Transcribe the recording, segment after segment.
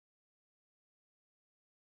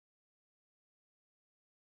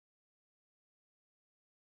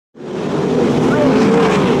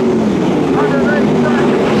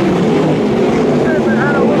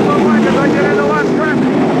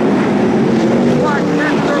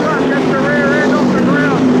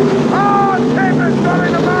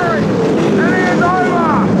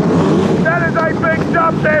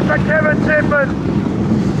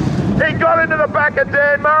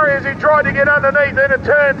tried to get underneath into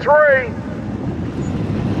turn 3.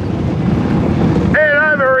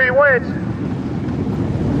 And over he went.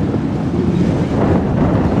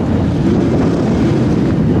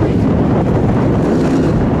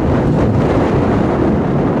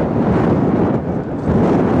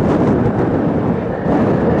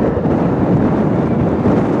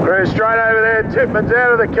 Straight over there, Titman's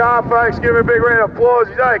out of the car, folks. Give him a big round of applause.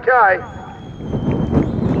 He's okay.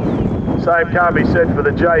 Same can't be said for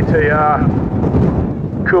the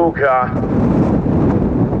JTR. Cool car.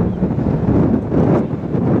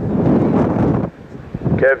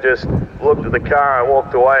 Kev just looked at the car and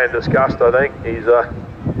walked away in disgust, I think. He's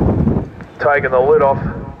taken the lid off.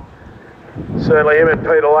 Certainly him and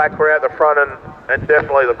Peter Lack were out the front and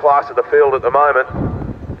definitely the class of the field at the moment.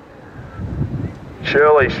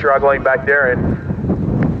 Shirley's struggling back there in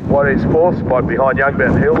what is 4th spot behind young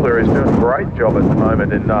Ben Hilda, who's doing a great job at the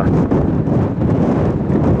moment in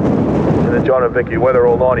the John and Vicky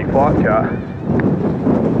Weatherall 95 car.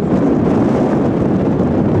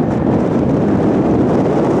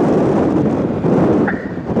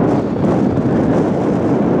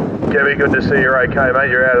 Kevin, good to see you're okay, mate.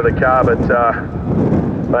 You're out of the car, but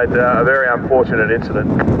mate, a very unfortunate incident.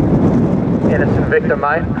 Innocent victim,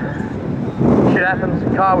 mate. Shit happens, the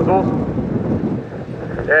car was awesome.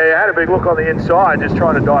 Yeah, you had a big look on the inside, just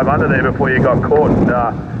trying to dive under there before you got caught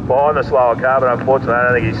behind the slower car, but unfortunately I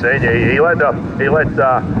don't think he's seen you. He let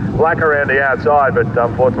Lack around the outside, but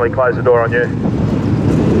unfortunately closed the door on you.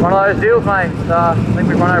 One of those deals, mate. I think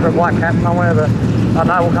we run over a black cap somewhere, but I don't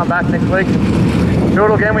know, we'll come back next week. Do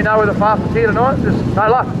it again, we know we're the fastest here tonight, just no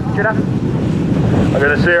luck, shit happens. I'm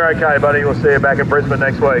going to see you okay, buddy. We'll see you back in Brisbane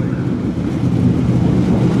next week.